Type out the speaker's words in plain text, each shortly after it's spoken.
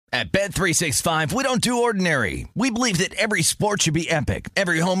At Bet365, we don't do ordinary. We believe that every sport should be epic.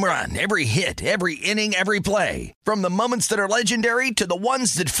 Every home run, every hit, every inning, every play. From the moments that are legendary to the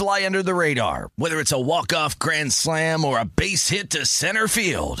ones that fly under the radar. Whether it's a walk-off grand slam or a base hit to center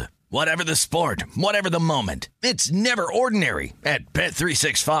field. Whatever the sport, whatever the moment. It's never ordinary at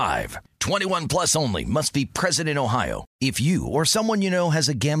Bet365. 21 plus only. Must be present in Ohio. If you or someone you know has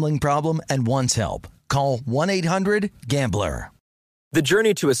a gambling problem and wants help, call 1-800-GAMBLER. The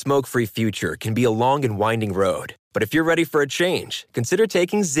journey to a smoke-free future can be a long and winding road. But if you're ready for a change, consider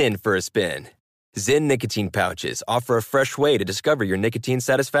taking Zyn for a spin. Zyn nicotine pouches offer a fresh way to discover your nicotine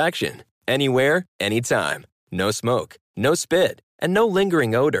satisfaction. Anywhere, anytime. No smoke, no spit, and no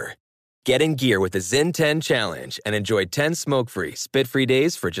lingering odor. Get in gear with the Zyn 10 Challenge and enjoy 10 smoke-free, spit-free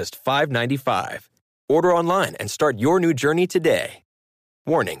days for just $5.95. Order online and start your new journey today.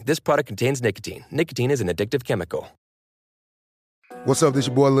 Warning, this product contains nicotine. Nicotine is an addictive chemical. What's up, this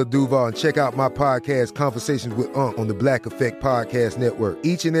your boy Lil Duval, and check out my podcast, Conversations with Unc, on the Black Effect Podcast Network.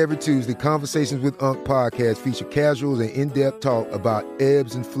 Each and every Tuesday, Conversations with Unc podcast feature casuals and in-depth talk about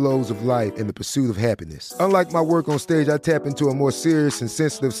ebbs and flows of life and the pursuit of happiness. Unlike my work on stage, I tap into a more serious and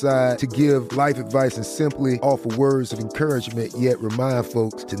sensitive side to give life advice and simply offer words of encouragement, yet remind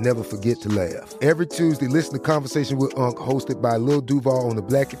folks to never forget to laugh. Every Tuesday, listen to Conversations with Unc, hosted by Lil Duval on the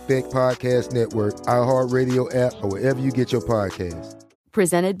Black Effect Podcast Network, iHeartRadio app, or wherever you get your podcasts.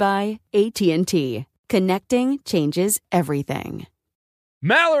 Presented by AT&T. Connecting changes everything.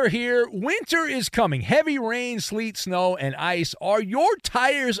 Maller here. Winter is coming. Heavy rain, sleet, snow, and ice. Are your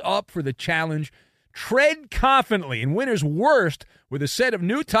tires up for the challenge? Tread confidently in winter's worst with a set of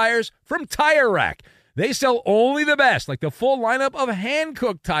new tires from Tire Rack. They sell only the best, like the full lineup of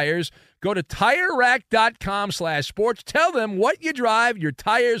hand-cooked tires. Go to TireRack.com/sports. Tell them what you drive. Your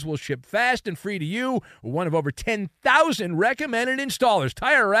tires will ship fast and free to you. One of over 10,000 recommended installers.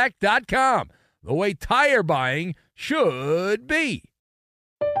 TireRack.com. The way tire buying should be.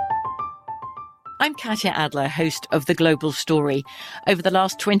 I'm Katya Adler, host of The Global Story. Over the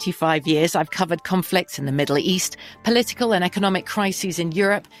last 25 years, I've covered conflicts in the Middle East, political and economic crises in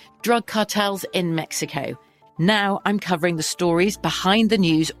Europe, drug cartels in Mexico. Now I'm covering the stories behind the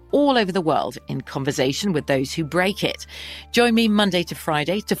news all over the world in conversation with those who break it. Join me Monday to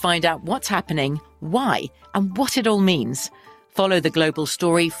Friday to find out what's happening, why, and what it all means. Follow The Global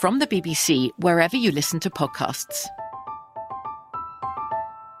Story from the BBC wherever you listen to podcasts.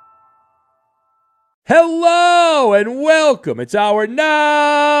 Hello and welcome. It's hour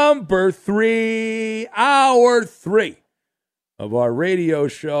number 3, hour 3 of our radio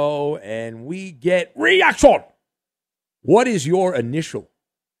show, and we get reaction. What is your initial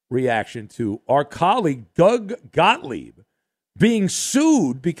reaction to our colleague Doug Gottlieb being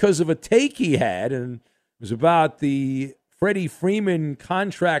sued because of a take he had, and it was about the Freddie Freeman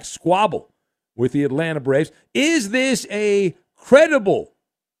contract squabble with the Atlanta Braves? Is this a credible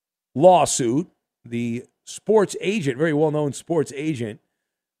lawsuit? The sports agent, very well-known sports agent,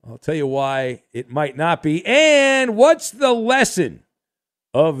 I'll tell you why it might not be. And what's the lesson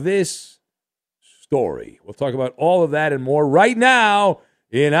of this story? We'll talk about all of that and more right now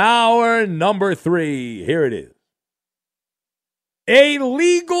in hour number 3. Here it is. A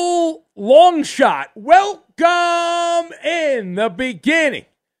legal long shot. Welcome in the beginning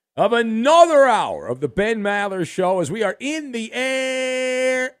of another hour of the Ben Maller Show as we are in the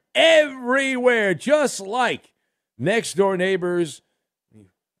air everywhere, just like next door neighbors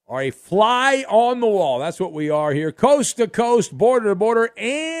are a fly on the wall. That's what we are here, coast to coast, border to border,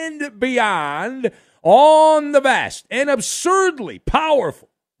 and beyond, on the vast and absurdly powerful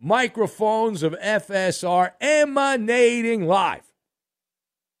microphones of FSR, emanating live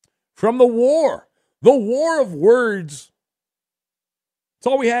from the war of words. That's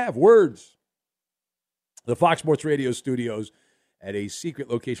all we have, words. The Fox Sports Radio studios at a secret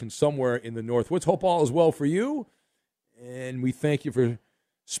location somewhere in the Northwoods. Hope all is well for you, and we thank you for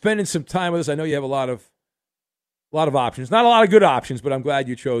spending some time with us. I know you have a lot of options. Not a lot of good options, but I'm glad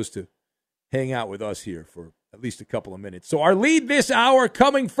you chose to hang out with us here for at least a couple of minutes. So our lead this hour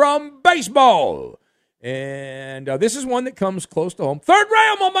coming from baseball, and this is one that comes close to home. Third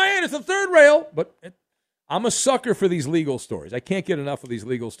rail, my man. It's the third rail, but I'm a sucker for these legal stories. I can't get enough of these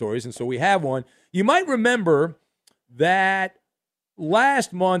legal stories, and so we have one. You might remember that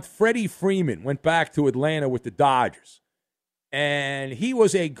last month, Freddie Freeman went back to Atlanta with the Dodgers, and he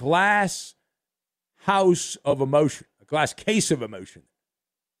was a glass house of emotion, a glass case of emotion.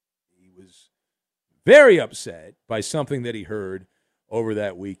 He was very upset by something that he heard over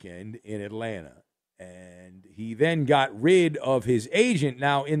that weekend in Atlanta, and he then got rid of his agent.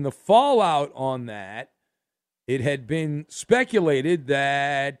 Now, in the fallout on that, it had been speculated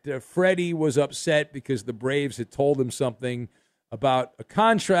that Freddie was upset because the Braves had told him something about a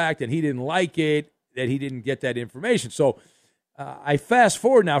contract and he didn't like it, that he didn't get that information. So I fast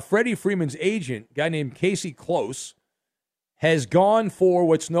forward now. Freddie Freeman's agent, a guy named Casey Close, has gone for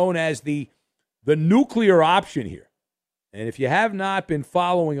what's known as the nuclear option here. And if you have not been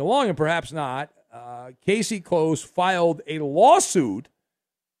following along, and perhaps not, Casey Close filed a lawsuit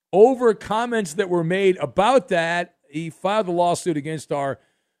over comments that were made about that. He filed a lawsuit against our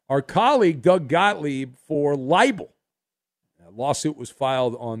colleague, Doug Gottlieb, for libel. A lawsuit was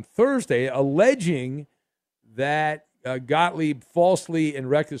filed on Thursday alleging that Gottlieb falsely and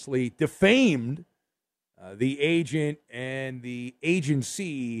recklessly defamed the agent and the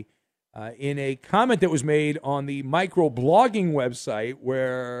agency in a comment that was made on the microblogging website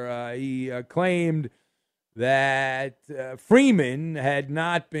where he claimed that Freeman had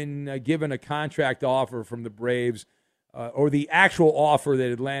not been given a contract offer from the Braves or the actual offer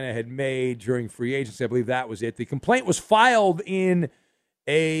that Atlanta had made during free agency. I believe that was it. The complaint was filed in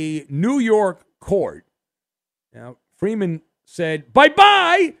a New York court. Now, Freeman said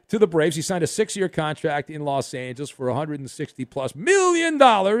bye-bye to the Braves. He signed a 6-year contract in Los Angeles for $160+ million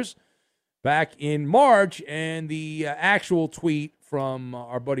back in March, and the actual tweet from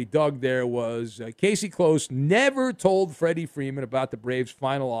our buddy Doug there was, Casey Close never told Freddie Freeman about the Braves'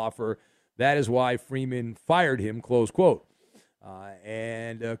 final offer. That is why Freeman fired him, close quote.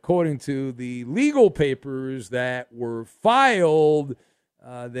 And according to the legal papers that were filed,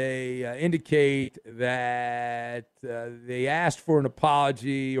 they indicate that they asked for an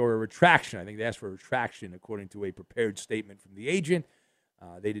apology or a retraction. I think they asked for a retraction according to a prepared statement from the agent.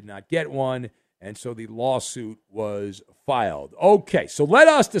 They did not get one, and so the lawsuit was filed. Okay, so let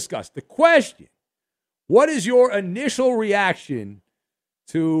us discuss the question. What is your initial reaction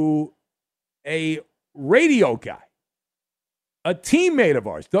to a radio guy, a teammate of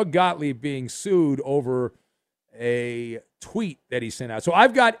ours, Doug Gottlieb, being sued over a tweet that he sent out? So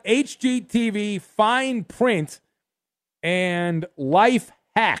I've got HGTV, fine print, and life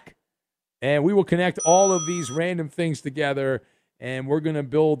hack, and we will connect all of these random things together, and we're going to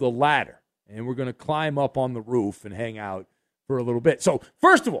build a ladder, and we're going to climb up on the roof and hang out for a little bit. So,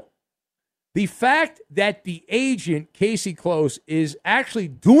 first of all, the fact that the agent, Casey Close, is actually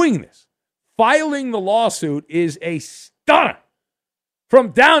doing this, filing the lawsuit, is a stunner from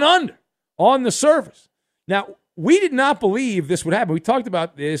down under on the surface. Now, we did not believe this would happen. We talked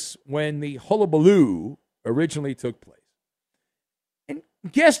about this when the hullabaloo originally took place, and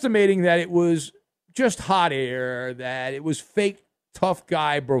guesstimating that it was just hot air, that it was fake tough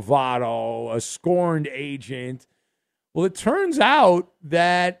guy bravado, a scorned agent. Well, it turns out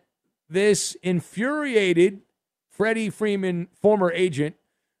that this infuriated Freddie Freeman, former agent,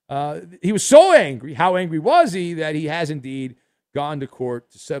 he was so angry. How angry was he that he has indeed gone to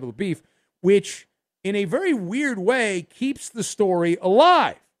court to settle the beef, which in a very weird way keeps the story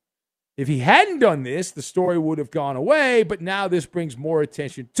alive. If he hadn't done this, the story would have gone away, but now this brings more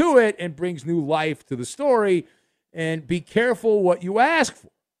attention to it and brings new life to the story. And be careful what you ask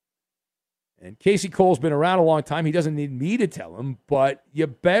for. And Casey Cole's been around a long time. He doesn't need me to tell him, but you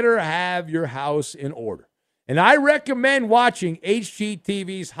better have your house in order. And I recommend watching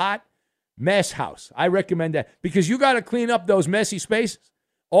HGTV's Hot Mess House. I recommend that because you got to clean up those messy spaces.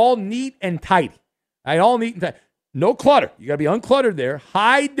 All neat and tidy. All neat and tidy. No clutter. You got to be uncluttered there.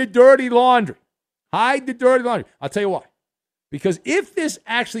 Hide the dirty laundry. Hide the dirty laundry. I'll tell you why. Because if this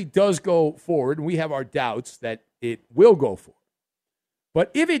actually does go forward, and we have our doubts that it will go forward, but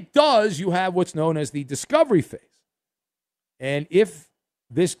if it does, you have what's known as the discovery phase. And if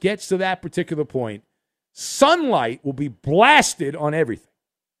this gets to that particular point, sunlight will be blasted on everything.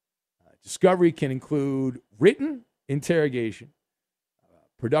 Discovery can include written interrogation,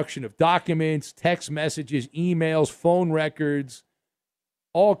 production of documents, text messages, emails, phone records,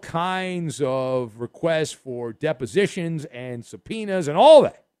 all kinds of requests for depositions and subpoenas and all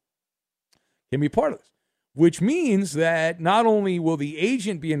that can be part of this, which means that not only will the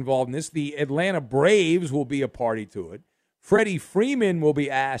agent be involved in this, the Atlanta Braves will be a party to it. Freddie Freeman will be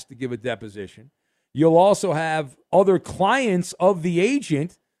asked to give a deposition. You'll also have other clients of the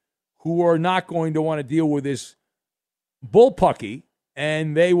agent who are not going to want to deal with this bullpucky,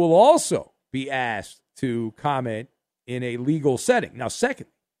 and they will also be asked to comment in a legal setting. Now, second,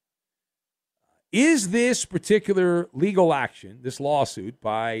 is this particular legal action, this lawsuit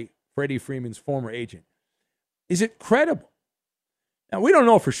by Freddie Freeman's former agent, is it credible? Now, we don't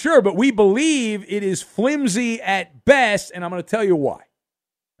know for sure, but we believe it is flimsy at best, and I'm going to tell you why.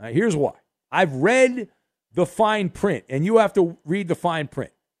 Now, here's why. I've read the fine print, and you have to read the fine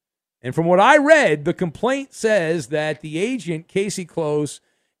print. And from what I read, the complaint says that the agent, Casey Close,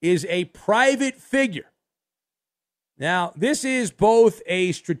 is a private figure. Now, this is both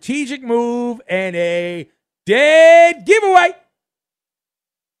a strategic move and a dead giveaway.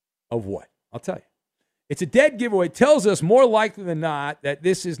 Of what? I'll tell you. It's a dead giveaway. It tells us more likely than not that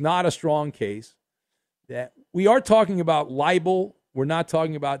this is not a strong case, that we are talking about libel. We're not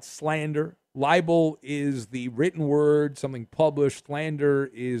talking about slander. Libel is the written word, something published. Slander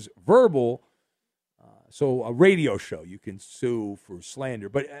is verbal. So a radio show, you can sue for slander.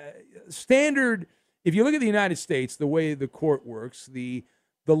 But standard, if you look at the United States, the way the court works, the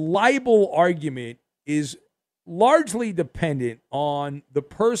libel argument is largely dependent on the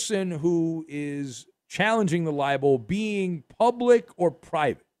person who is challenging the libel being public or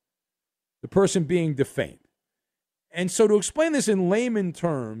private, the person being defamed. And so to explain this in layman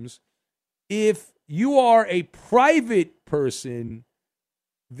terms, if you are a private person,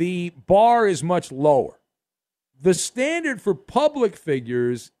 the bar is much lower. The standard for public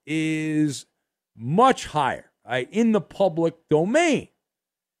figures is much higher, right, in the public domain.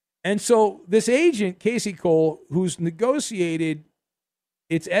 And so this agent, Casey Cole, who's negotiated,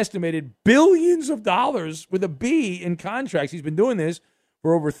 it's estimated, billions of dollars with a B in contracts. He's been doing this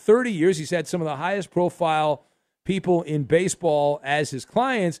for over 30 years. He's had some of the highest profile people in baseball as his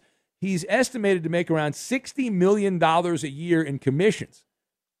clients. He's estimated to make around $60 million a year in commissions.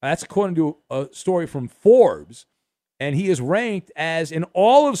 That's according to a story from Forbes. And he is ranked as, in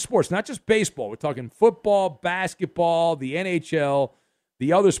all of sports, not just baseball. We're talking football, basketball, the NHL,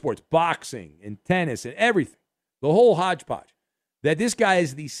 the other sports, boxing and tennis and everything, the whole hodgepodge, that this guy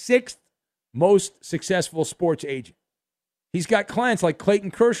is the 6th most successful sports agent. He's got clients like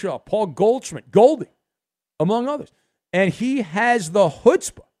Clayton Kershaw, Paul Goldschmidt, Goldie, among others. And he has the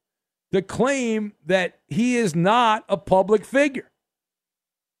chutzpah to claim that he is not a public figure.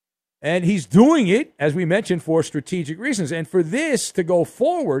 And he's doing it, as we mentioned, for strategic reasons. And for this to go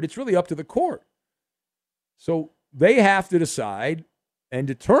forward, it's really up to the court. So they have to decide and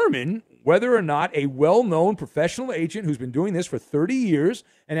determine whether or not a well-known professional agent who's been doing this for 30 years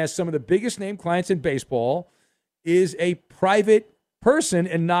and has some of the biggest name clients in baseball is a private person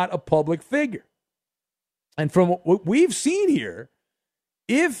and not a public figure. And from what we've seen here,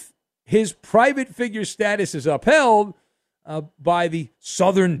 if his private figure status is upheld by the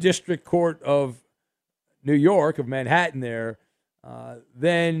Southern District Court of New York, of Manhattan there,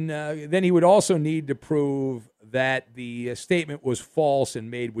 then he would also need to prove that the statement was false and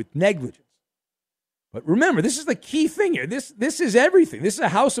made with negligence. But remember, this is the key thing here. This is everything. This is a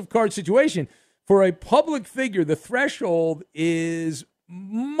house of cards situation. For a public figure, the threshold is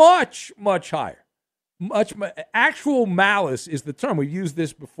much, much higher. Actual malice is the term. We've used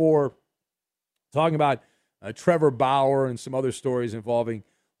this before, talking about Trevor Bauer and some other stories involving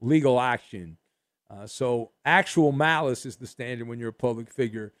legal action. So actual malice is the standard when you're a public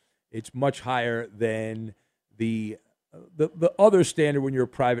figure. It's much higher than the other standard when you're a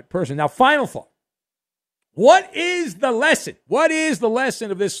private person. Now, final thought. What is the lesson? What is the lesson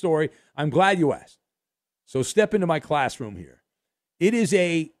of this story? I'm glad you asked. So step into my classroom here. It is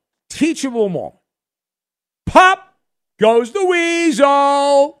a teachable moment. Pop goes the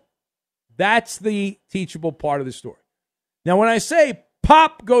weasel. That's the teachable part of the story. Now, when I say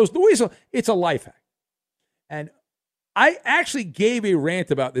pop goes the weasel, it's a life hack. And I actually gave a rant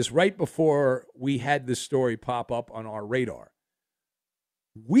about this right before we had this story pop up on our radar.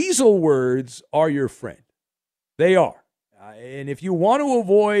 Weasel words are your friend. They are. And if you want to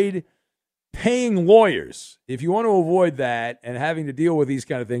avoid paying lawyers, if you want to avoid that and having to deal with these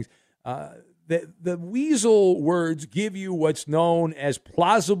kind of things, the weasel words give you what's known as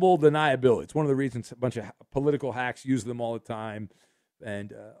plausible deniability. It's one of the reasons a bunch of political hacks use them all the time,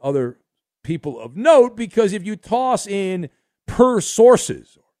 and other people of note, because if you toss in per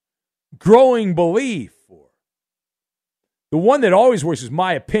sources, or growing belief, or the one that always works is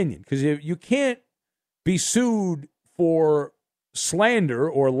my opinion, because you can't be sued for slander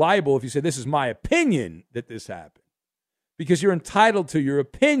or libel if you say this is my opinion that this happened, because you're entitled to your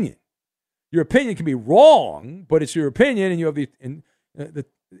opinion. Your opinion can be wrong, but it's your opinion, and you have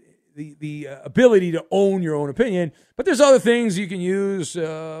the ability to own your own opinion. But there's other things you can use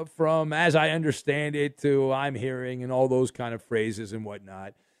from as I understand it to I'm hearing and all those kind of phrases and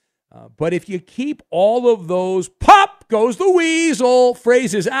whatnot. But if you keep all of those pop goes the weasel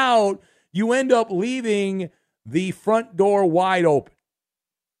phrases out, you end up leaving the front door wide open.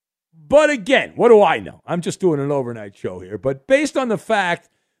 But again, what do I know? I'm just doing an overnight show here. But based on the fact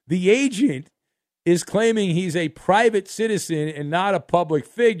the agent is claiming he's a private citizen and not a public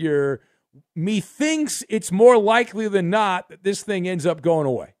figure, methinks it's more likely than not that this thing ends up going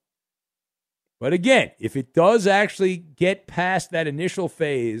away. But again, if it does actually get past that initial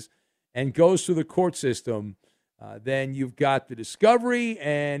phase and goes through the court system, then you've got the discovery.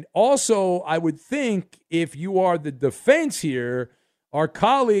 And also, I would think if you are the defense here, our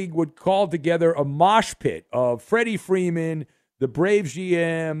colleague would call together a mosh pit of Freddie Freeman, the Braves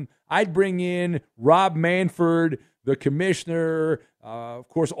GM. I'd bring in Rob Manfred, the commissioner, of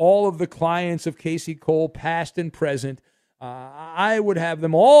course, all of the clients of Casey Cole, past and present. I would have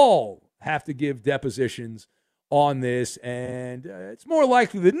them all have to give depositions on this, and it's more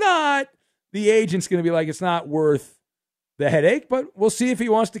likely than not the agent's going to be like, it's not worth the headache, but we'll see if he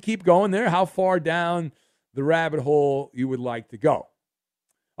wants to keep going there, how far down the rabbit hole you would like to go.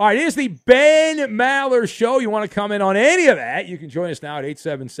 All right, here's the Ben Maller Show. You want to comment on any of that, you can join us now at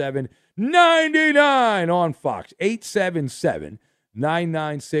 877-99 on Fox,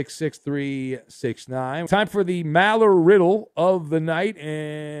 877-996-6369. Time for the Maller riddle of the night,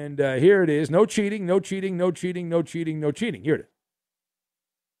 and here it is. No cheating, no cheating, no cheating, no cheating, no cheating. Here it is.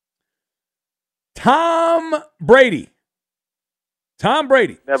 Tom Brady.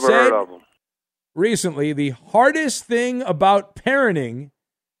 Never heard of him. Recently, the hardest thing about parenting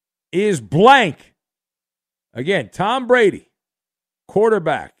is blank. Again, Tom Brady,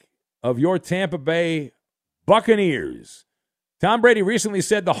 quarterback of your Tampa Bay Buccaneers. Tom Brady recently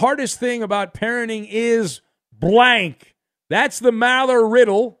said the hardest thing about parenting is blank. That's the Maller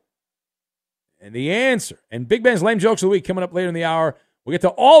riddle. And the answer. And Big Ben's Lame Jokes of the Week coming up later in the hour. We'll get to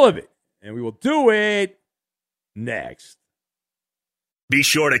all of it. And we will do it next. Be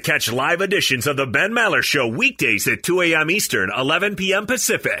sure to catch live editions of the Ben Maller Show weekdays at 2 a.m. Eastern, 11 p.m.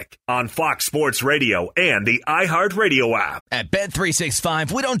 Pacific on Fox Sports Radio and the iHeartRadio app. At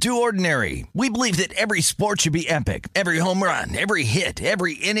Bet365, we don't do ordinary. We believe that every sport should be epic. Every home run, every hit,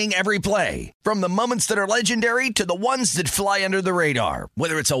 every inning, every play. From the moments that are legendary to the ones that fly under the radar.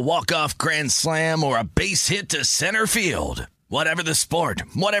 Whether it's a walk-off grand slam or a base hit to center field. Whatever the sport,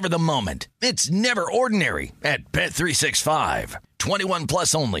 whatever the moment, it's never ordinary at Bet365. 21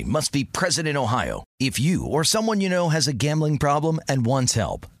 plus only. Must be present in Ohio. If you or someone you know has a gambling problem and wants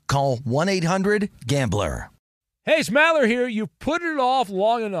help, call 1-800-GAMBLER. Hey, it's Maller here. You've put it off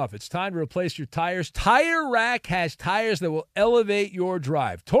long enough. It's time to replace your tires. Tire Rack has tires that will elevate your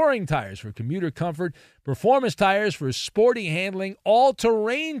drive. Touring tires for commuter comfort, performance tires for sporty handling,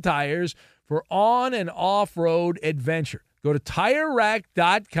 all-terrain tires for on- and off-road adventure. Go to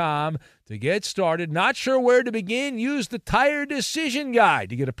TireRack.com to get started. Not sure where to begin? Use the Tire Decision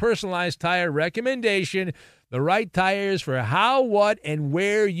Guide to get a personalized tire recommendation. The right tires for how, what, and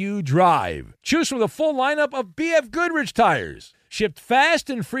where you drive. Choose from the full lineup of BF Goodrich tires. Shipped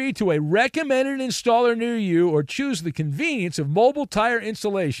fast and free to a recommended installer near you, or choose the convenience of mobile tire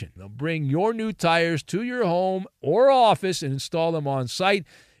installation. They'll bring your new tires to your home or office and install them on site.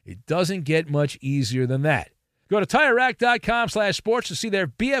 It doesn't get much easier than that. Go to TireRack.com/sports to see their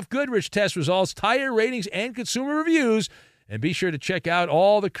BF Goodrich test results, tire ratings, and consumer reviews. And be sure to check out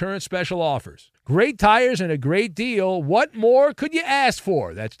all the current special offers. Great tires and a great deal. What more could you ask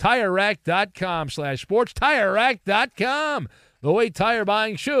for? That's TireRack.com/sports. TireRack.com, the way tire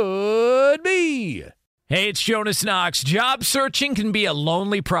buying should be. Hey, it's Jonas Knox. Job searching can be a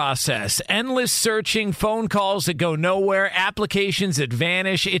lonely process. Endless searching, phone calls that go nowhere, applications that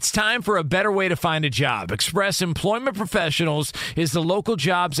vanish. It's time for a better way to find a job. Express Employment Professionals is the local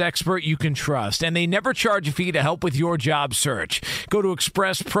jobs expert you can trust, and they never charge a fee to help with your job search. Go to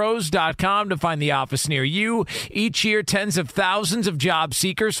expresspros.com to find the office near you. Each year, tens of thousands of job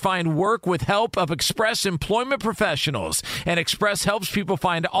seekers find work with help of Express Employment Professionals, and Express helps people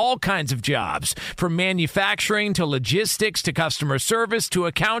find all kinds of jobs, from manufacturing to logistics to customer service to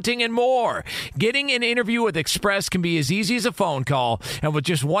accounting and more. Getting an interview with Express can be as easy as a phone call, and with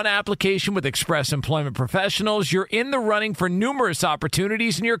just one application with Express Employment Professionals, you're in the running for numerous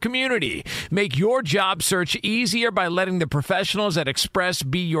opportunities in your community. Make your job search easier by letting the professionals at Express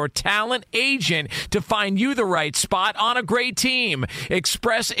be your talent agent to find you the right spot on a great team.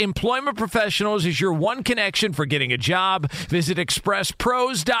 Express Employment Professionals is your one connection for getting a job. Visit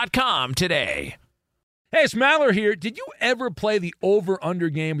expresspros.com today. Hey, it's Maller here. Did you ever play the over-under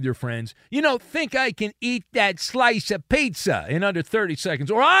game with your friends? You know, think I can eat that slice of pizza in under 30 seconds.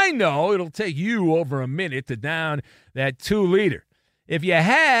 Or I know it'll take you over a minute to down that 2-liter. If you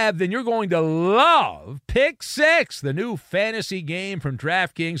have, then you're going to love Pick Six, the new fantasy game from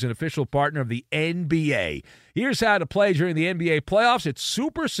DraftKings, an official partner of the NBA. Here's how to play during the NBA playoffs. It's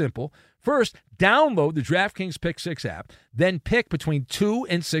super simple. First, download the DraftKings Pick Six app, then pick between 2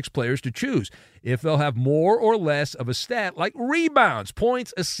 and 6 players to choose if they'll have more or less of a stat like rebounds,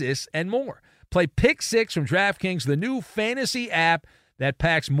 points, assists, and more. Play Pick Six from DraftKings, the new fantasy app that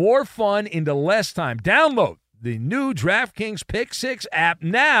packs more fun into less time. Download the new DraftKings Pick 6 app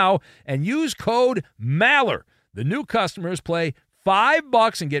now and use code MALLER. The new customers play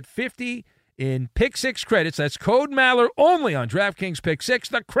 $5 and get 50 in Pick 6 credits. That's code MALLER only on DraftKings Pick 6.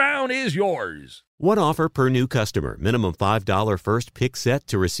 The crown is yours. One offer per new customer. Minimum $5 first pick set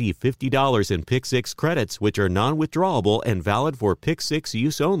to receive $50 in Pick 6 credits, which are non-withdrawable and valid for Pick 6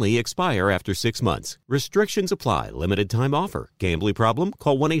 use only. Expire after 6 months. Restrictions apply. Limited time offer. Gambling problem?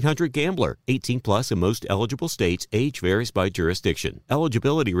 Call 1-800-GAMBLER. 18 plus in most eligible states. Age varies by jurisdiction.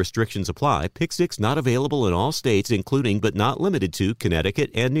 Eligibility restrictions apply. Pick 6 not available in all states, including but not limited to Connecticut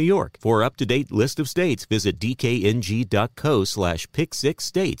and New York. For up-to-date list of states, visit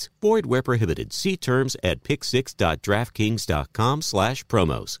dkng.co/pick6states. Void where prohibited. See terms at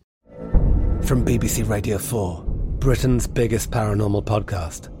pick6.draftkings.com/promos. From BBC Radio 4, Britain's biggest paranormal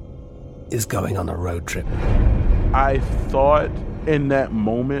podcast is going on a road trip. I thought in that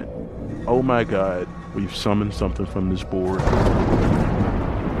moment, oh my God, we've summoned something from this board.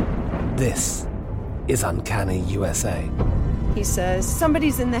 This is Uncanny USA. He says,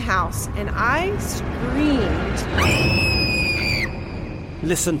 somebody's in the house, and I screamed.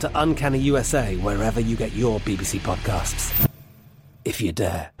 Listen to Uncanny USA wherever you get your BBC podcasts, if you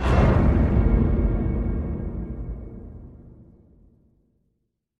dare.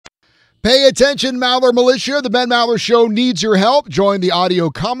 Pay attention, Maller Militia. The Ben Maller Show needs your help. Join the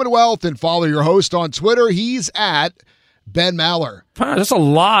audio commonwealth and follow your host on Twitter. He's at Ben Maller. That's a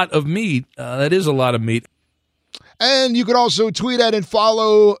lot of meat. That is a lot of meat. And you can also tweet at and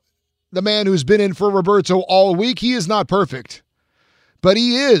follow the man who's been in for Roberto all week. He is not perfect, but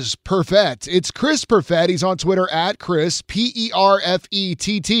he is perfect. It's Chris Perfett. He's on Twitter at Chris,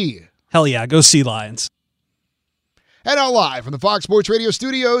 P-E-R-F-E-T-T. Hell yeah, go Sea Lions. And now live from the Fox Sports Radio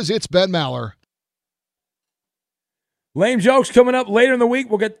studios, it's Ben Maller. Lame jokes coming up later in the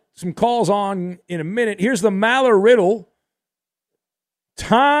week. We'll get some calls on in a minute. Here's the Maller riddle.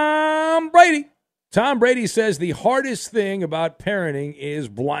 Tom Brady. Tom Brady says the hardest thing about parenting is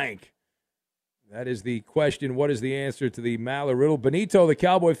blank. That is the question. What is the answer to the Maller riddle? Benito, the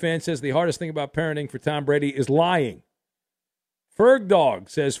Cowboy fan, says the hardest thing about parenting for Tom Brady is lying. Ferg Dog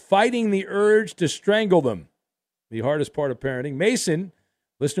says fighting the urge to strangle them. The hardest part of parenting. Mason,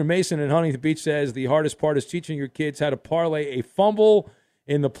 listener Mason in Huntington Beach, says the hardest part is teaching your kids how to parlay a fumble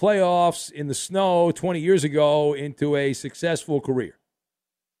in the playoffs in the snow 20 years ago into a successful career.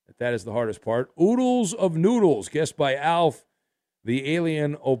 That is the hardest part. Oodles of Noodles, guessed by Alf, the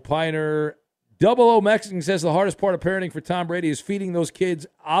alien opiner. Double O Mexican says the hardest part of parenting for Tom Brady is feeding those kids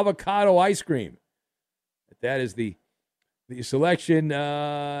avocado ice cream. That is the selection.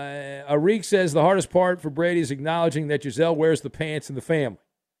 Arik says the hardest part for Brady is acknowledging that Giselle wears the pants in the family.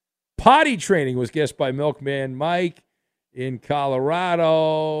 Potty training was guessed by Milkman Mike in Colorado.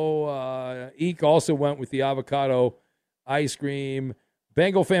 Eek also went with the avocado ice cream.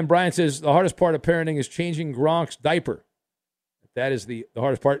 Bengal fan Brian says the hardest part of parenting is changing Gronk's diaper. That is the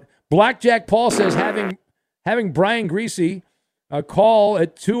hardest part. Blackjack Paul says having Brian Greasy call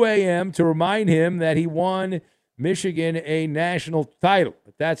at 2 a.m. to remind him that he won Michigan a national title.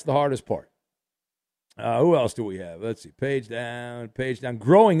 But that's the hardest part. Who else do we have? Let's see. Page down.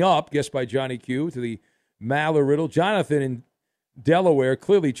 Growing Up, guessed by Johnny Q, to the Maller riddle. Jonathan in Delaware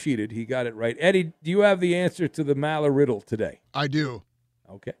clearly cheated. He got it right. Eddie, do you have the answer to the Maller riddle today? I do.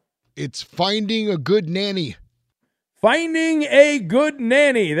 Okay. It's finding a good nanny. Finding a good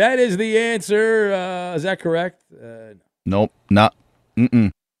nanny. That is the answer. Is that correct? Nope. Not.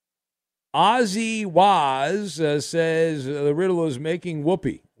 Ozzy Waz says the riddle is making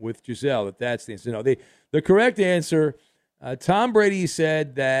whoopee with Giselle. That's the answer. No, the correct answer, Tom Brady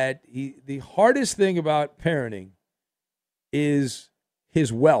said that the hardest thing about parenting is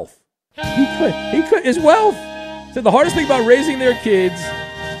his wealth. His wealth. So the hardest thing about raising their kids,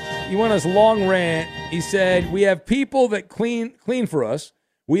 he went on this long rant. He said, we have people that clean for us.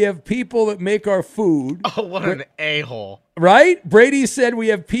 We have people that make our food. Oh, what an a-hole. Right? Brady said we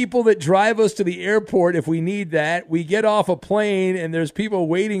have people that drive us to the airport if we need that. We get off a plane and there's people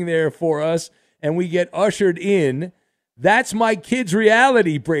waiting there for us and we get ushered in. That's my kid's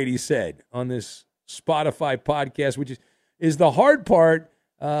reality, Brady said on this Spotify podcast, which is the hard part.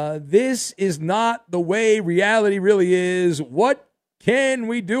 This is not the way reality really is. What can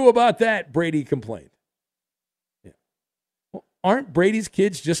we do about that? Brady complained. Aren't Brady's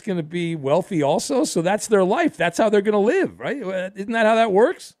kids just going to be wealthy also? So that's their life. That's how they're going to live, right? Isn't that how that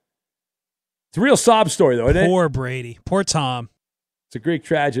works? It's a real sob story, though, isn't it? Poor Brady. Poor Tom. It's a Greek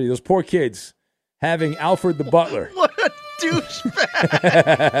tragedy. Those poor kids having Alfred the butler. What a douchebag.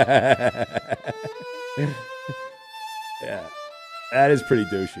 Yeah. That is pretty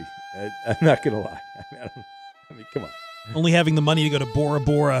douchey. I'm not going to lie. I mean, come on. Only having the money to go to Bora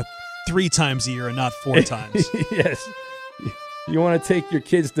Bora 3 times a year and not 4 times. Yes. You want to take your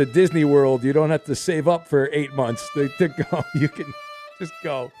kids to Disney World, you don't have to save up for 8 months to go. You can just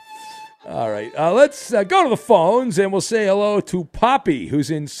go. All right. Let's go to the phones, and we'll say hello to Poppy, who's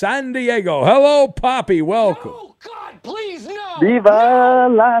in San Diego. Hello, Poppy. Welcome. No, God, please, no. Viva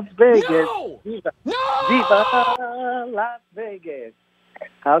Las Vegas. No. Viva. No. Viva Las Vegas.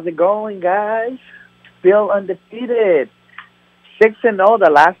 How's it going, guys? Still undefeated. 6-0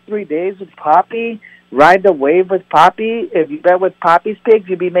 the last 3 days with Poppy. Ride the wave with Poppy. If you bet with Poppy's picks,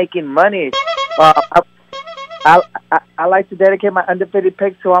 you'll be making money. I like to dedicate my undefeated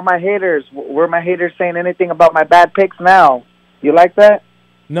picks to all my haters. Were my haters saying anything about my bad picks now? You like that?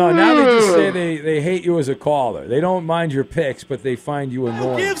 No, now they just say they hate you as a caller. They don't mind your picks, but they find you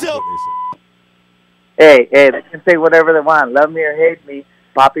annoying. Hey, they can say whatever they want. Love me or hate me.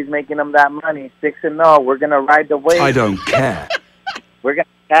 Poppy's making them that money. 6-0. We're going to ride the wave. I don't care. We're going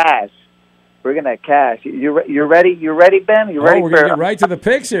to cash. We're going to cash. You ready? You ready, Ben? You ready? We're going to get right to the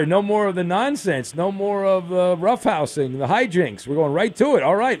picks here. No more of the nonsense. No more of the roughhousing, the hijinks. We're going right to it.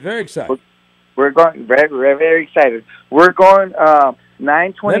 All right. Very excited. We're going very excited. We're going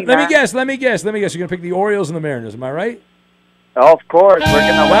 9:29. Let me guess. You're going to pick the Orioles and the Mariners. Am I right? Oh, of course. We're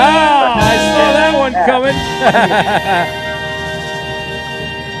going to win. I saw that one coming.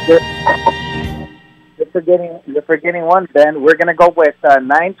 You're forgetting one, Ben. We're going to go with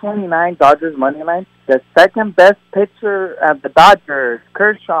 9:29 Dodgers money line. The second best pitcher of the Dodgers,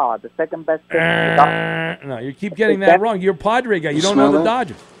 Kershaw, the second best pitcher. No, you keep getting that wrong. You're a Padre guy. You don't know the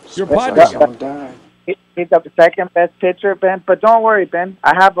Dodgers. You're a Padre guy. He's the second best pitcher, Ben. But don't worry, Ben.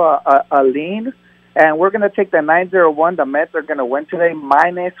 I have a lean, and we're going to take the 9-0-1. The Mets are going to win today,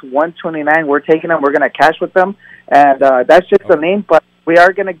 minus 129. We're taking them. We're going to cash with them. And that's just a lean, but we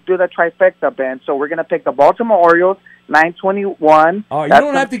are going to do the trifecta, Ben. So we're going to pick the Baltimore Orioles, 921. Oh, you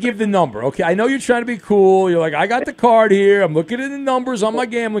don't have to give the number, okay? I know you're trying to be cool. You're like, I got the card here. I'm looking at the numbers on my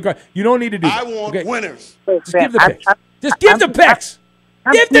gambling card. You don't need to do that. I want winners. Just give the picks. Just give the picks.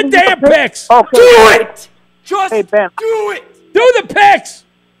 Give the damn picks. Okay. Do it. Just Hey, Ben. do it. Do the picks.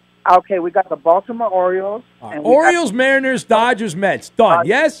 Okay, we got the Baltimore Orioles. And we Orioles, Mariners, Dodgers, Mets. Done,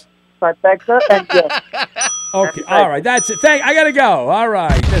 yes? trifecta, and yes. Okay, all right, that's it. I got to go. All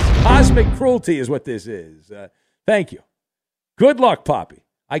right, this cosmic cruelty is what this is. Thank you. Good luck, Poppy.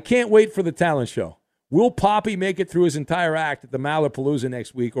 I can't wait for the talent show. Will Poppy make it through his entire act at the Malapalooza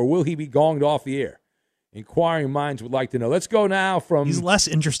next week, or will he be gonged off the air? Inquiring minds would like to know. Let's go now from... He's less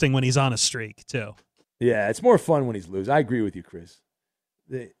interesting when he's on a streak, too. Yeah, it's more fun when he's losing. I agree with you, Chris.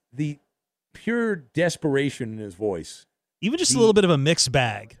 The pure desperation in his voice. Even just a little bit of a mixed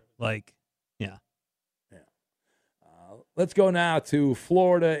bag. Like, yeah. Let's go now to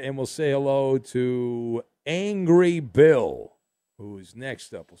Florida, and we'll say hello to Angry Bill, who's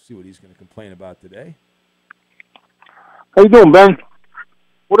next up. We'll see what he's going to complain about today. How you doing, Ben?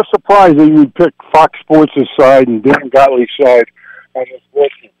 What a surprise that you would pick Fox Sports' side and Dan Gottlieb's side on this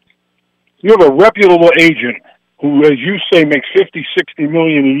question. You have a reputable agent who, as you say, makes $50, $60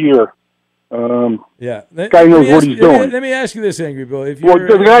 million a year. Yeah, guy knows what he's doing. Let me ask you this, Angry Bill: if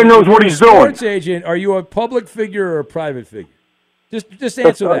the guy knows what he's doing. Sports agent, are you a public figure or a private figure? Just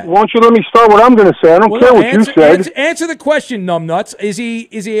answer that. Why don't you let me start what I'm going to say? I don't care what you said. Answer the question, numbnuts. Is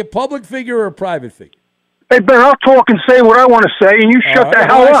he a public figure or a private figure? Hey, Ben, I'll talk and say what I want to say, and you shut the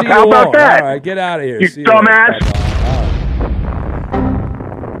hell up. How about that? All right, get out of here. You dumbass.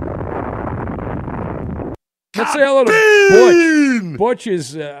 Let's say hello to Butch. Butch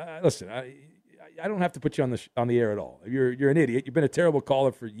is listen. I don't have to put you on the air at all. You're an idiot. You've been a terrible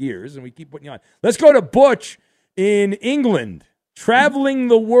caller for years, and we keep putting you on. Let's go to Butch in England, traveling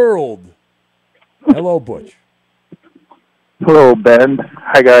the world. Hello, Butch. Hello, Ben.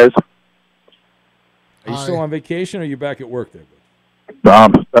 Hi, guys. Are you still on vacation, or are you back at work there,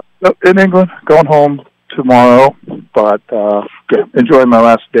 Butch? In England, going home tomorrow, but enjoying my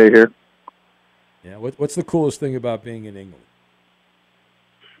last day here. Yeah. What's the coolest thing about being in England?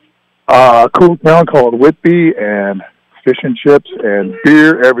 Cool town called Whitby, and fish and chips and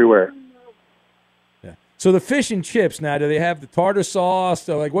beer everywhere. Yeah. So the fish and chips now, do they have the tartar sauce?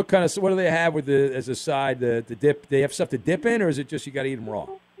 So like what do they have with as a side, the dip? They have stuff to dip in, or is it just you got to eat them raw?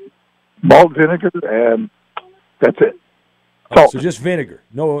 Malt vinegar, and that's it. Oh, so just vinegar.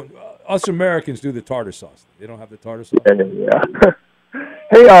 No, us Americans do the tartar sauce. They don't have the tartar sauce. Yeah.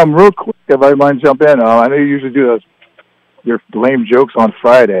 Hey, real quick, if I might jump in, I know you usually do your lame jokes on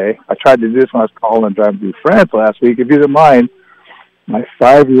Friday. I tried to do this when I was calling and driving through France last week. If you don't mind, my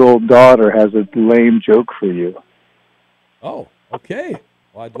 5-year-old daughter has a lame joke for you. Oh, Okay.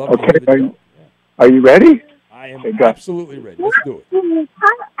 Well, I'd love to hear the joke. Are you ready? I am absolutely ready. Let's do it.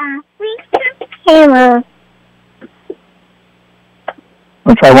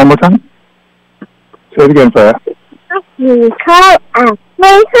 I'll try one more time. Say it again, Sarah.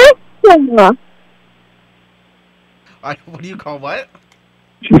 What do you call what?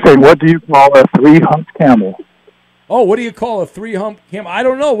 She said, what do you call a three-humped camel? Oh, what do you call a three-hump camel? I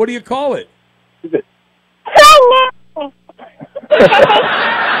don't know. What do you call it?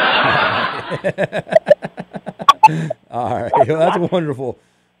 All right. Well, that's wonderful.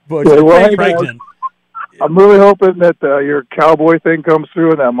 Butch, I'm really hoping that your cowboy thing comes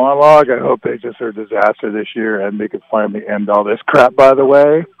through in that monologue. I hope they just are a disaster this year and they can finally end all this crap, by the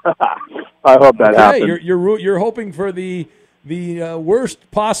way. I hope that happens. You're hoping for the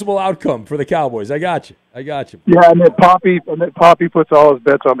worst possible outcome for the Cowboys. I got you. Yeah, and that Poppy puts all his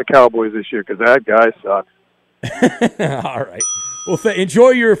bets on the Cowboys this year because that guy sucks. All right. Well,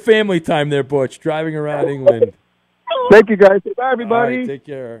 enjoy your family time there, Butch, driving around England. Thank you, guys. Bye, everybody. All right, take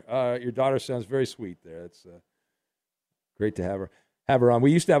care. Your daughter sounds very sweet there. It's great to have her on.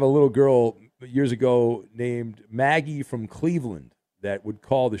 We used to have a little girl years ago named Maggie from Cleveland that would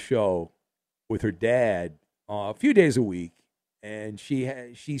call the show with her dad a few days a week. And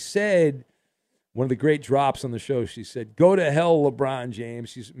she said, one of the great drops on the show, she said, "Go to hell, LeBron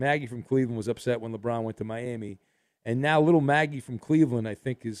James." Maggie from Cleveland was upset when LeBron went to Miami. And now little Maggie from Cleveland, I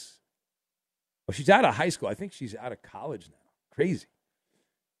think, she's out of high school. I think she's out of college now. Crazy.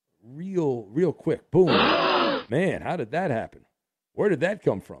 Real quick. Boom. Man, how did that happen? Where did that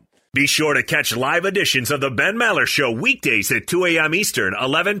come from? Be sure to catch live editions of the Ben Maller Show weekdays at 2 a.m. Eastern,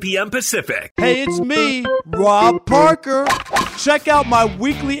 11 p.m. Pacific. Hey, it's me, Rob Parker. Check out my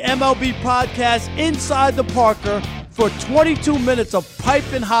weekly MLB podcast, Inside the Parker, for 22 minutes of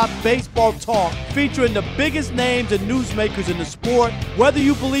piping hot baseball talk featuring the biggest names and newsmakers in the sport. Whether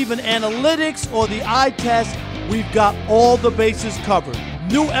you believe in analytics or the eye test, we've got all the bases covered.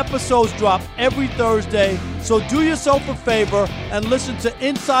 New episodes drop every Thursday, so do yourself a favor and listen to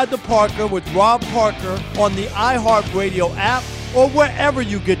Inside the Parker with Rob Parker on the iHeartRadio app or wherever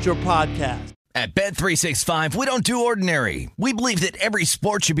you get your podcasts. At Bet365, we don't do ordinary. We believe that every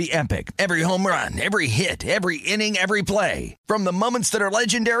sport should be epic. Every home run, every hit, every inning, every play. From the moments that are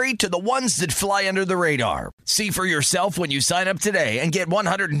legendary to the ones that fly under the radar. See for yourself when you sign up today and get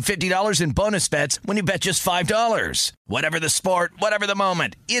 $150 in bonus bets when you bet just $5. Whatever the sport, whatever the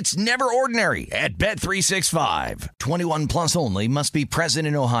moment, it's never ordinary at Bet365. 21 plus only. Must be present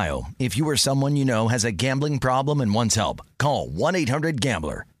in Ohio. If you or someone you know has a gambling problem and wants help, call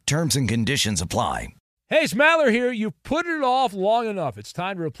 1-800-GAMBLER. Terms and conditions apply. Hey, it's Maller here. You've put it off long enough. It's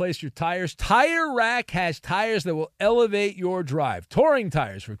time to replace your tires. Tire Rack has tires that will elevate your drive. Touring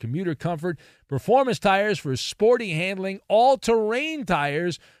tires for commuter comfort, performance tires for sporty handling, all-terrain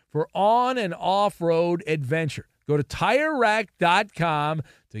tires for on- and off-road adventure. Go to TireRack.com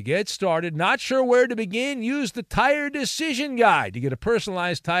to get started. Not sure where to begin? Use the Tire Decision Guide to get a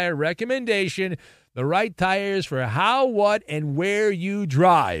personalized tire recommendation. The right tires for how, what, and where you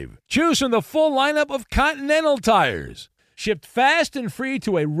drive. Choose from the full lineup of Continental tires. Shipped fast and free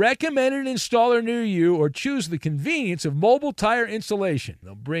to a recommended installer near you, or choose the convenience of mobile tire installation.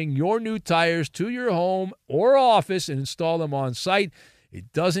 They'll bring your new tires to your home or office and install them on site.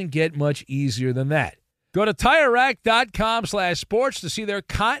 It doesn't get much easier than that. Go to TireRack.com/sports to see their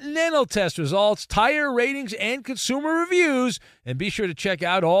Continental test results, tire ratings, and consumer reviews, and be sure to check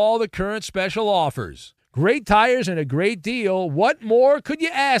out all the current special offers. Great tires and a great deal. What more could you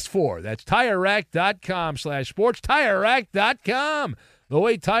ask for? That's TireRack.com/sports, TireRack.com, the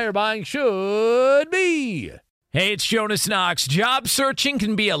way tire buying should be. Hey, it's Jonas Knox. Job searching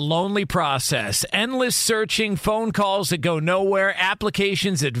can be a lonely process. Endless searching, phone calls that go nowhere,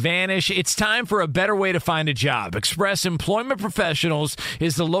 applications that vanish. It's time for a better way to find a job. Express Employment Professionals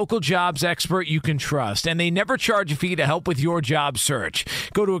is the local jobs expert you can trust, and they never charge a fee to help with your job search.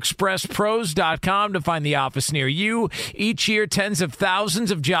 Go to expresspros.com to find the office near you. Each year, tens of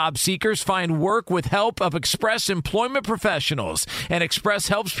thousands of job seekers find work with help of Express Employment Professionals, and Express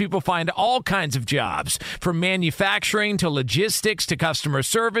helps people find all kinds of jobs, from manufacturing to logistics to customer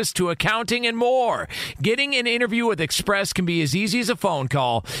service to accounting and more. Getting an interview with Express can be as easy as a phone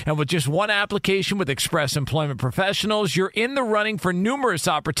call, and with just one application with Express Employment Professionals, you're in the running for numerous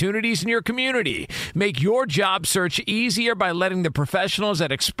opportunities in your community. Make your job search easier by letting the professionals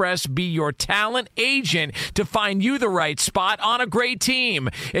at Express be your talent agent to find you the right spot on a great team.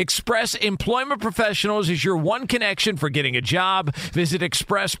 Express Employment Professionals is your one connection for getting a job. Visit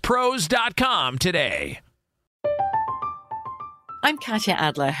expresspros.com today. I'm Katya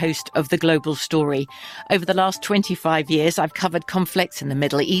Adler, host of The Global Story. Over the last 25 years, I've covered conflicts in the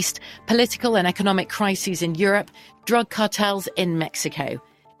Middle East, political and economic crises in Europe, drug cartels in Mexico.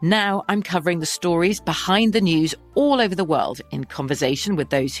 Now I'm covering the stories behind the news all over the world in conversation with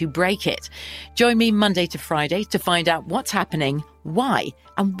those who break it. Join me Monday to Friday to find out what's happening, why,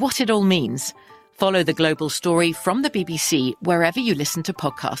 and what it all means. Follow The Global Story from the BBC wherever you listen to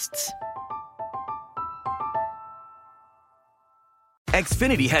podcasts.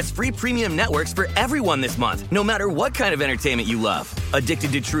 Xfinity has free premium networks for everyone this month, no matter what kind of entertainment you love.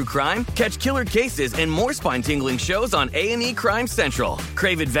 Addicted to true crime? Catch killer cases and more spine-tingling shows on A&E Crime Central.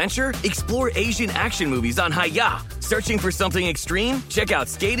 Crave adventure? Explore Asian action movies on Hi-Ya. Searching for something extreme? Check out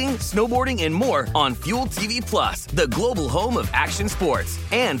skating, snowboarding, and more on Fuel TV Plus, the global home of action sports.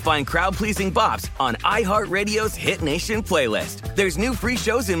 And find crowd-pleasing bops on iHeartRadio's Hit Nation playlist. There's new free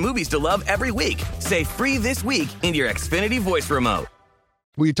shows and movies to love every week. Say free this week in your Xfinity voice remote.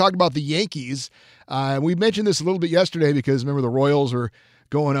 We talked about the Yankees. We mentioned this a little bit yesterday because, remember, the Royals are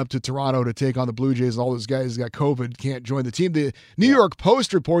going up to Toronto to take on the Blue Jays. All those guys got COVID, can't join the team. The New York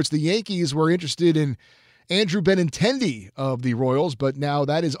Post reports the Yankees were interested in Andrew Benintendi of the Royals, but now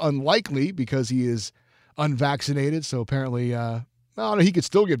that is unlikely because he is unvaccinated. So apparently, I don't know, he could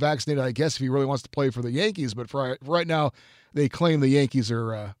still get vaccinated, I guess, if he really wants to play for the Yankees. But for right now, they claim the Yankees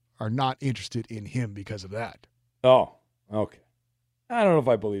are not interested in him because of that. Oh, okay. I don't know if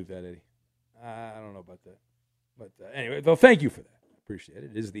I believe that, Eddie. I don't know about that. But anyway, though, thank you for that. I appreciate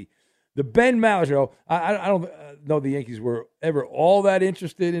it. It is the Ben Maller Show. I don't know the Yankees were ever all that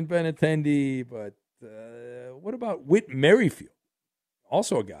interested in Benintendi, but what about Whit Merrifield?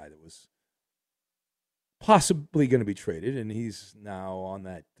 Also a guy that was possibly going to be traded, and he's now on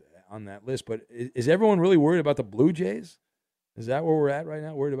that list. But is everyone really worried about the Blue Jays? Is that where we're at right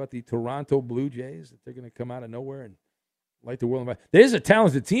now? Worried about the Toronto Blue Jays, that they're going to come out of nowhere and light the world on fire? There's a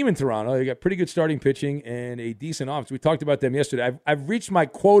talented team in Toronto. They got pretty good starting pitching and a decent offense. We talked about them yesterday. I've reached my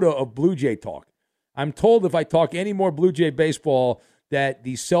quota of Blue Jay talk. I'm told if I talk any more Blue Jay baseball that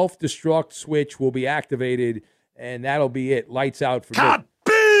the self-destruct switch will be activated, and that'll be it. Lights out for me.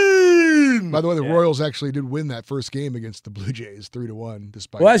 By the way, the Royals actually did win that first game against the Blue Jays 3-1.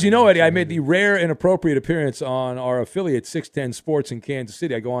 Despite well, as you know, Eddie, I made the rare and appropriate appearance on our affiliate 610 Sports in Kansas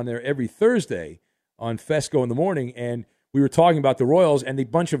City. I go on there every Thursday on Fesco in the morning, and we were talking about the Royals and the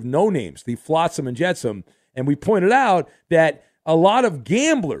bunch of no-names, the Flotsam and Jetsam, and we pointed out that a lot of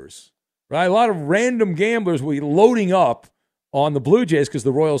gamblers, right, a lot of random gamblers will be loading up on the Blue Jays because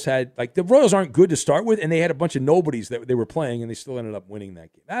the Royals the Royals aren't good to start with, and they had a bunch of nobodies that they were playing, and they still ended up winning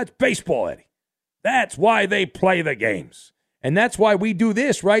that game. That's baseball, Eddie. That's why they play the games. And that's why we do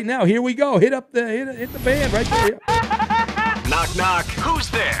this right now. Here we go. Hit the band right there. Knock, knock. Who's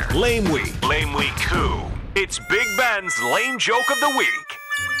there? Lame Week. Lame Week who? It's Big Ben's Lame Joke of the Week.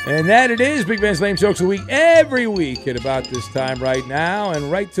 And that it is, Big Ben's Lame Jokes of the Week, every week at about this time right now.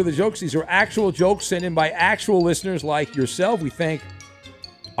 And right to the jokes. These are actual jokes sent in by actual listeners like yourself. We thank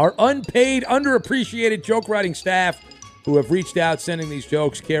our unpaid, underappreciated joke writing staff who have reached out sending these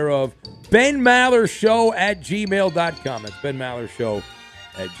jokes, care of benmallershow@gmail.com. That's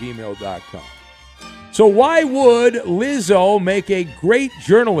benmallershow@gmail.com. So why would Lizzo make a great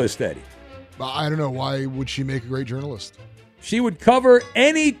journalist, Eddie? I don't know. Why would she make a great journalist? She would cover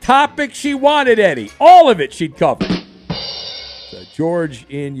any topic she wanted, Eddie. All of it she'd cover. So George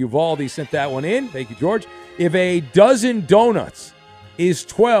in Uvalde sent that one in. Thank you, George. If a dozen donuts is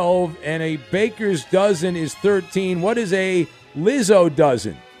 12 and a baker's dozen is 13, what is a Lizzo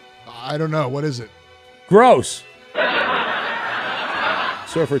dozen? I don't know. What is it? Gross.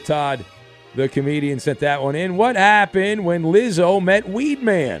 Surfer Todd, the comedian, sent that one in. What happened when Lizzo met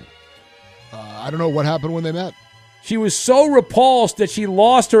Weedman? I don't know what happened when they met. She was so repulsed that she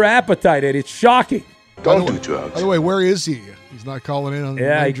lost her appetite, Eddie. It's shocking. Don't do drugs. By the way, where is he? He's not calling in on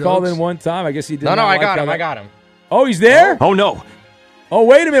the he jokes? called in one time. I guess he did. No, I got him. Oh, he's there? Oh, no. Oh,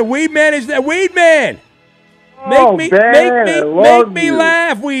 wait a minute. Weedman is there. Weedman! Ben, make me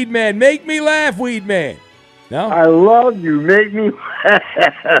laugh, Weedman. Make me laugh, Weedman. No? I love you. Make me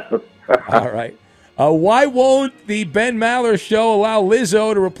laugh. All right. Why won't the Ben Maller Show allow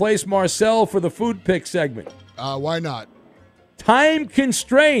Lizzo to replace Marcel for the food pick segment? Why not? Time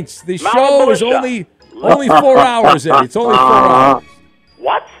constraints. The show is only 4 hours, Eddie. It's only 4 hours.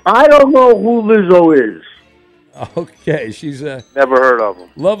 What? I don't know who Lizzo is. Okay, she's a Never heard of him.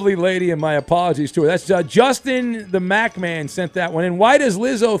 lovely lady, and my apologies to her. That's Justin the Mac Man sent that one in. Why does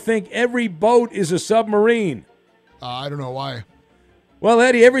Lizzo think every boat is a submarine? I don't know why. Well,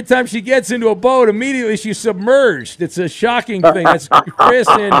 Eddie, every time she gets into a boat, immediately she's submerged. It's a shocking thing. That's Chris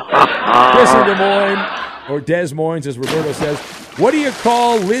in Des Moines. or Des Moines, as Roberto says. What do you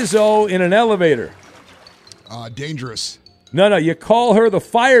call Lizzo in an elevator? Dangerous. No, you call her the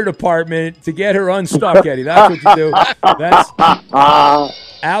fire department to get her unstuck, Eddie. That's what you do. That's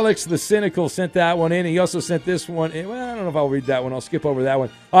Alex the Cynical sent that one in. He also sent this one in. Well, I don't know if I'll read that one. I'll skip over that one.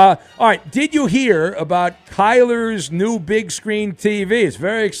 All right, did you hear about Kyler's new big screen TV? It's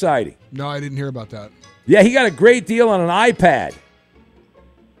very exciting. No, I didn't hear about that. Yeah, he got a great deal on an iPad.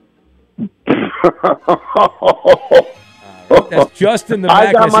 That's Justin the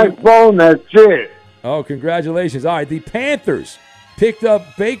I got my phone, that's it. Oh, congratulations. All right, the Panthers picked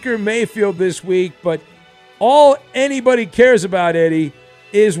up Baker Mayfield this week, but all anybody cares about, Eddie,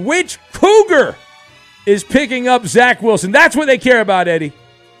 is which Cougar is picking up Zach Wilson. That's what they care about, Eddie.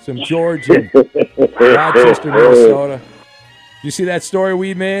 Some George and Rochester, Minnesota. You see that story,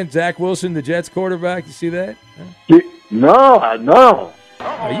 Weed Man? Zach Wilson, the Jets quarterback. You see that? Huh? No.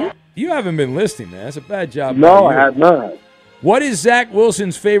 Oh, you haven't been listening, man. That's a bad job. No, I have not. What is Zach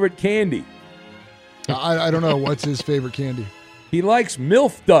Wilson's favorite candy? I don't know. What's his favorite candy? He likes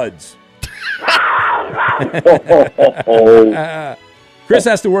MILF duds. Chris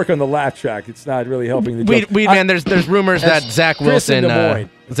has to work on the laugh track. It's not really helping the joke. Man, there's rumors that Zach Wilson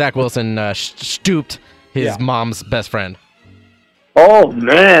stooped his mom's best friend. Oh,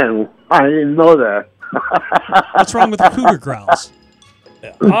 man. I didn't know that. What's wrong with the Cougar growls?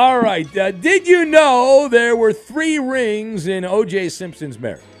 All right. Did you know there were 3 rings in O.J. Simpson's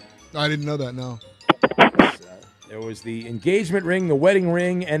marriage? I didn't know that, no. There was the engagement ring, the wedding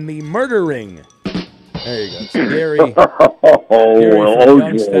ring, and the murder ring. There you go. Scary. From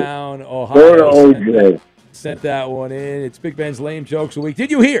Youngstown, Ohio. Sent that one in. It's Big Ben's Lame Jokes a Week.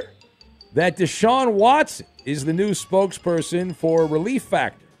 Did you hear that Deshaun Watson is the new spokesperson for Relief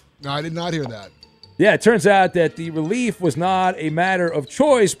Factor? No, I did not hear that. Yeah, it turns out that the relief was not a matter of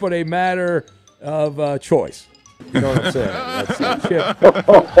choice, but a matter of choice. You know what I'm saying? That's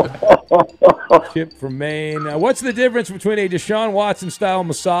Chip from Maine. What's the difference between a Deshaun Watson-style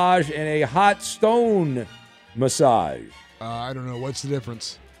massage and a hot stone massage? I don't know. What's the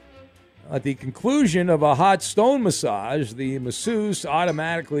difference? At the conclusion of a hot stone massage, the masseuse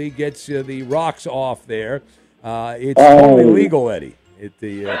automatically gets the rocks off there. It's totally legal, Eddie.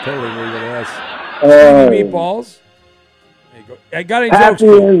 Totally legal. Yes. Meatballs. There you go. I got any jokes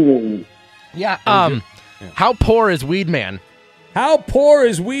for you? Yeah. How poor is Weed Man? How poor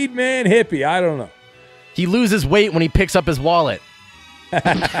is Weed Man Hippie? I don't know. He loses weight when he picks up his wallet.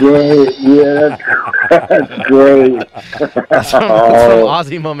 Great. Yeah, that's great. That's from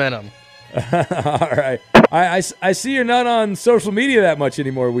Aussie Momentum. All right. I see you're not on social media that much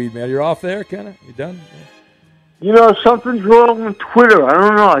anymore, Weed Man. You're off there, kind of? You done? You know, something's wrong with Twitter. I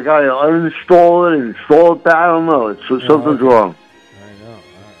don't know. I got to uninstall it and install it back. I don't know. Something's wrong. I know. All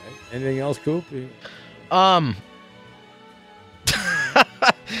right. Anything else, Coop? I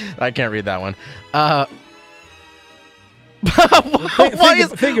can't read that one.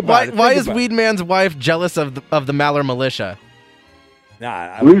 Why is Weed Man's wife jealous of the Maller militia?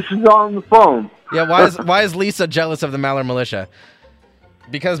 Lisa's on the phone. Yeah, why is Lisa jealous of the Maller militia?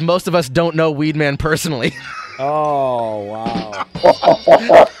 Because most of us don't know Weed Man personally. Oh, wow.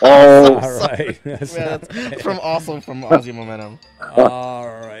 All right. That's from Aussie Momentum. All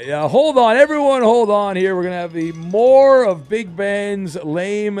right. Hold on. Everyone hold on here. We're going to have the more of Big Ben's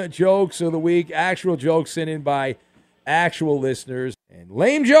Lame Jokes of the Week. Actual jokes sent in by actual listeners. And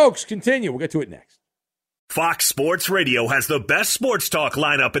Lame Jokes continue. We'll get to it next. Fox Sports Radio has the best sports talk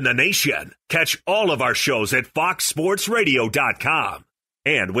lineup in the nation. Catch all of our shows at foxsportsradio.com.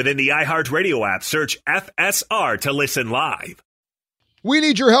 And within the iHeartRadio app, search FSR to listen live. We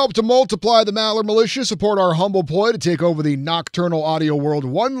need your help to multiply the Maller Militia. Support our humble ploy to take over the nocturnal audio world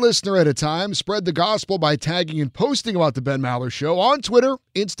one listener at a time. Spread the gospel by tagging and posting about the Ben Maller Show on Twitter,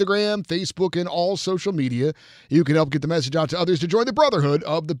 Instagram, Facebook, and all social media. You can help get the message out to others to join the brotherhood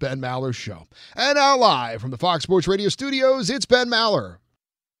of the Ben Maller Show. And now live from the Fox Sports Radio studios, it's Ben Maller.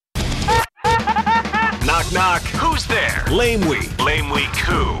 Knock, knock. Who's there? Lame Week. Lame Week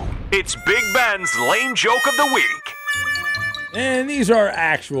who? It's Big Ben's Lame Joke of the Week. And these are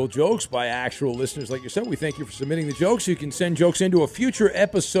actual jokes by actual listeners like yourself. We thank you for submitting the jokes. You can send jokes into a future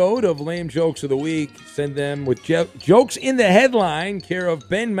episode of Lame Jokes of the Week. Send them with jokes in the headline, care of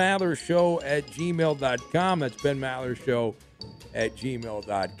Ben Maller Show at gmail.com. That's Ben Maller Show at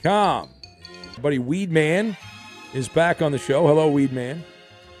gmail.com. Buddy Weed Man is back on the show. Hello, Weed Man.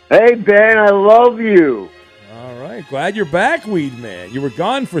 Hey, Ben, I love you. All right. Glad you're back, Weed Man. You were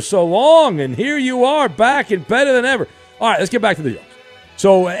gone for so long, and here you are back and better than ever. All right, let's get back to the jokes.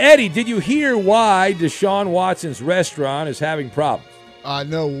 So, Eddie, did you hear why Deshaun Watson's restaurant is having problems?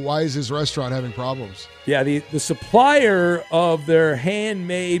 No, why is his restaurant having problems? Yeah, the supplier of their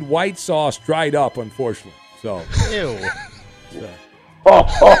handmade white sauce dried up, unfortunately. So, Ew.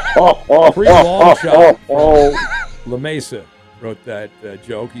 Pre-long shot. La Mesa wrote that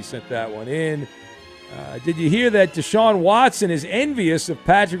joke. He sent that one in. Did you hear that Deshaun Watson is envious of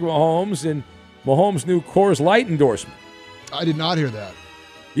Patrick Mahomes and Mahomes' new Coors Light endorsement? I did not hear that.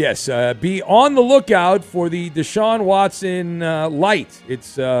 Yes, be on the lookout for the Deshaun Watson Light.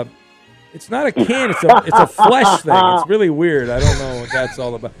 It's not a can. It's a flesh thing. It's really weird. I don't know what that's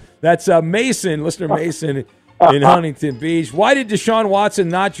all about. That's Mason, listener Mason in Huntington Beach. Why did Deshaun Watson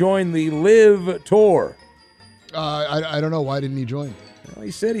not join the Live Tour? I don't know. Why didn't he join? Well,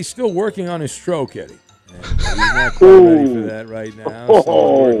 he said he's still working on his stroke, Eddie. And he's not quite ready for that right now, so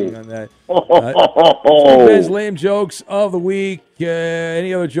we're working on that. Ben's lame jokes of the week.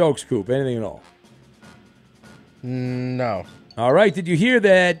 Any other jokes, Coop? Anything at all? No. All right. Did you hear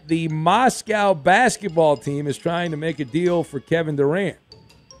that the Moscow basketball team is trying to make a deal for Kevin Durant?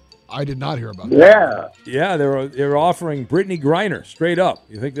 I did not hear about that. Yeah, they're offering Brittany Griner straight up.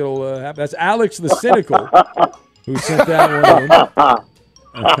 You think that'll happen? That's Alex the Cynical who sent that one in.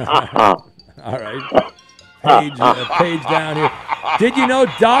 All right. Page down here. Did you know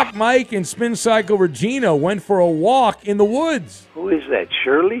Doc Mike and Spin Cycle Regina went for a walk in the woods? Who is that,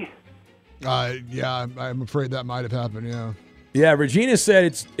 Shirley? Yeah, I'm afraid that might have happened, yeah. Yeah, Regina said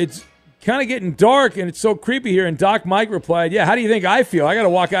it's kind of getting dark and it's so creepy here. And Doc Mike replied, yeah, how do you think I feel? I got to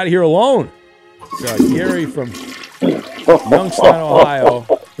walk out of here alone. So Gary from Youngstown, Ohio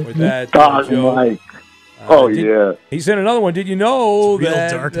with that Doc joke. Mike. Yeah. He sent another one. Did you know It's real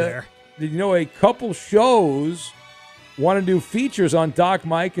that dark there. Did you know a couple shows want to do features on Doc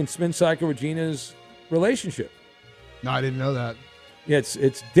Mike and Spin Cycle Regina's relationship? No, I didn't know that. Yeah, it's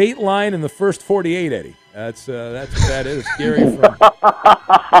Dateline in the first 48, Eddie. That's what that is. Gary from I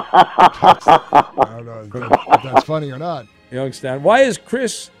don't know if that's funny or not. Youngstown. Why is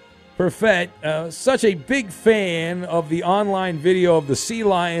Chris Perfett such a big fan of the online video of the sea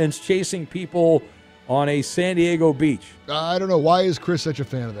lions chasing people on a San Diego beach? I don't know. Why is Chris such a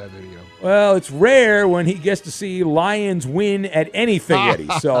fan of that video? Well, it's rare when he gets to see Lions win at anything, Eddie.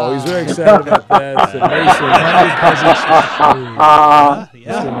 So he's very excited about that.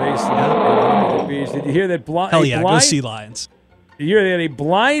 Mr. Mason. Beach. Did you hear that? Hell yeah, go see Lions. Did you hear that a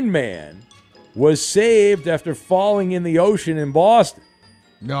blind man was saved after falling in the ocean in Boston?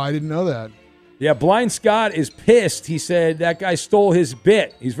 No, I didn't know that. Yeah, Blind Scott is pissed. He said that guy stole his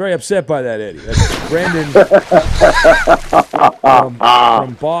bit. He's very upset by that, Eddie. That's Brendan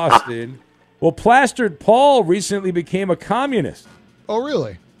from Boston. Well, Plastered Paul recently became a communist. Oh,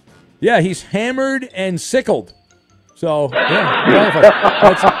 really? Yeah, he's hammered and sickled. So, yeah,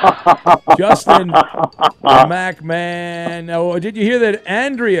 that's Justin McMahon. Now, did you hear that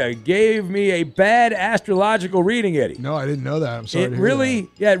Andrea gave me a bad astrological reading, Eddie? No, I didn't know that. I'm sorry It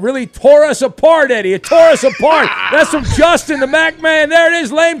really tore us apart, Eddie. It tore us apart. That's from Justin the McMahon. There it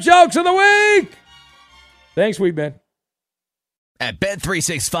is, lame jokes of the week. Thanks, Wee Ben. At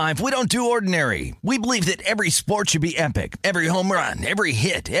Bet365, we don't do ordinary. We believe that every sport should be epic. Every home run, every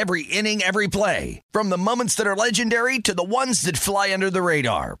hit, every inning, every play. From the moments that are legendary to the ones that fly under the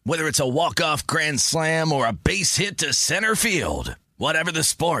radar. Whether it's a walk-off grand slam or a base hit to center field. Whatever the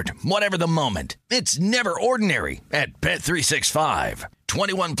sport, whatever the moment. It's never ordinary at Bet365.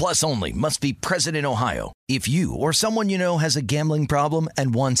 21 plus only. Must be present in Ohio. If you or someone you know has a gambling problem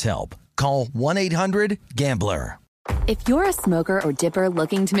and wants help, call 1-800-GAMBLER. If you're a smoker or dipper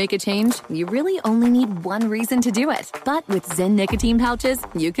looking to make a change, you really only need one reason to do it. But with Zyn nicotine pouches,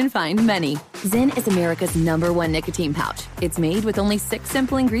 you can find many. Zyn is America's #1 nicotine pouch. It's made with only 6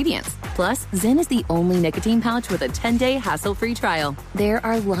 simple ingredients. Plus, Zyn is the only nicotine pouch with a 10-day hassle-free trial. There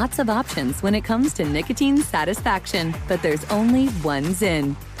are lots of options when it comes to nicotine satisfaction, but there's only one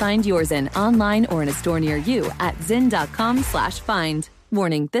Zyn. Find your Zyn online or in a store near you at zyn.com/find.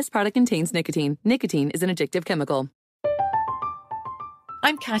 Warning, this product contains nicotine. Nicotine is an addictive chemical.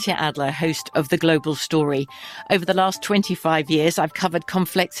 I'm Katya Adler, host of The Global Story. Over the last 25 years, I've covered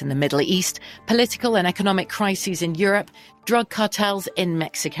conflicts in the Middle East, political and economic crises in Europe, drug cartels in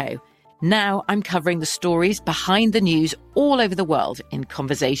Mexico. Now I'm covering the stories behind the news all over the world in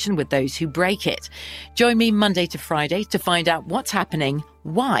conversation with those who break it. Join me Monday to Friday to find out what's happening,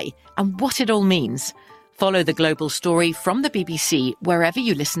 why, and what it all means. Follow The Global Story from the BBC wherever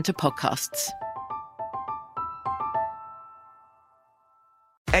you listen to podcasts.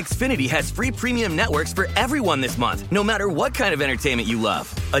 Xfinity has free premium networks for everyone this month, no matter what kind of entertainment you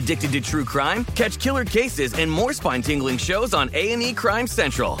love. Addicted to true crime? Catch killer cases and more spine-tingling shows on A&E Crime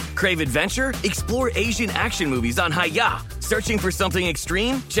Central. Crave adventure? Explore Asian action movies on Hi-Ya. Searching for something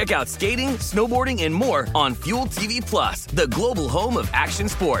extreme? Check out skating, snowboarding, and more on Fuel TV Plus, the global home of action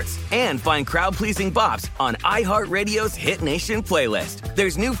sports. And find crowd-pleasing bops on iHeartRadio's Hit Nation playlist.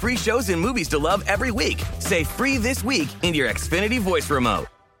 There's new free shows and movies to love every week. Say free this week in your Xfinity voice remote.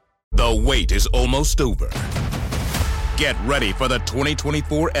 The wait is almost over. Get ready for the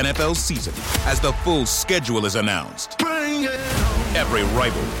 2024 NFL season as the full schedule is announced. Bring it on. Every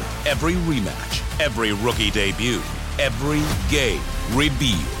rivalry, every rematch, every rookie debut, every game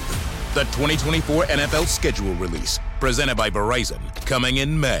revealed. The 2024 NFL schedule release, presented by Verizon, coming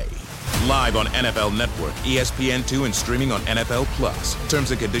in May. Live on NFL Network, ESPN2, and streaming on NFL Plus.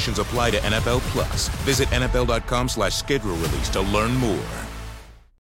 Terms and conditions apply to NFL Plus. Visit NFL.com/schedule release to learn more.